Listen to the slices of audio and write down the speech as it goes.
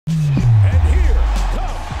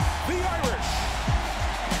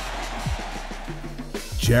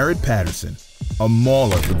Jarrett Patterson, a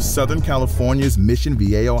mauler from Southern California's Mission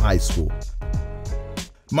Viejo High School.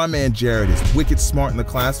 My man Jarrett is wicked smart in the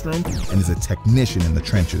classroom and is a technician in the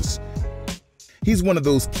trenches. He's one of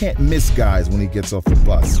those can't-miss guys when he gets off the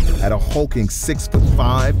bus. At a hulking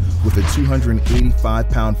 6'5" with a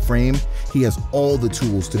 285-pound frame, he has all the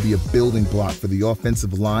tools to be a building block for the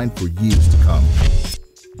offensive line for years to come.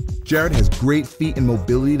 Jarrett has great feet and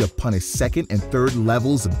mobility to punish second and third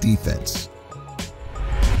levels of defense.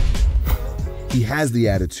 He has the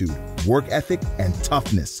attitude, work ethic, and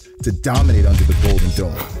toughness to dominate under the Golden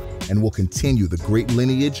Dome, and will continue the great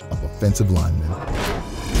lineage of offensive linemen.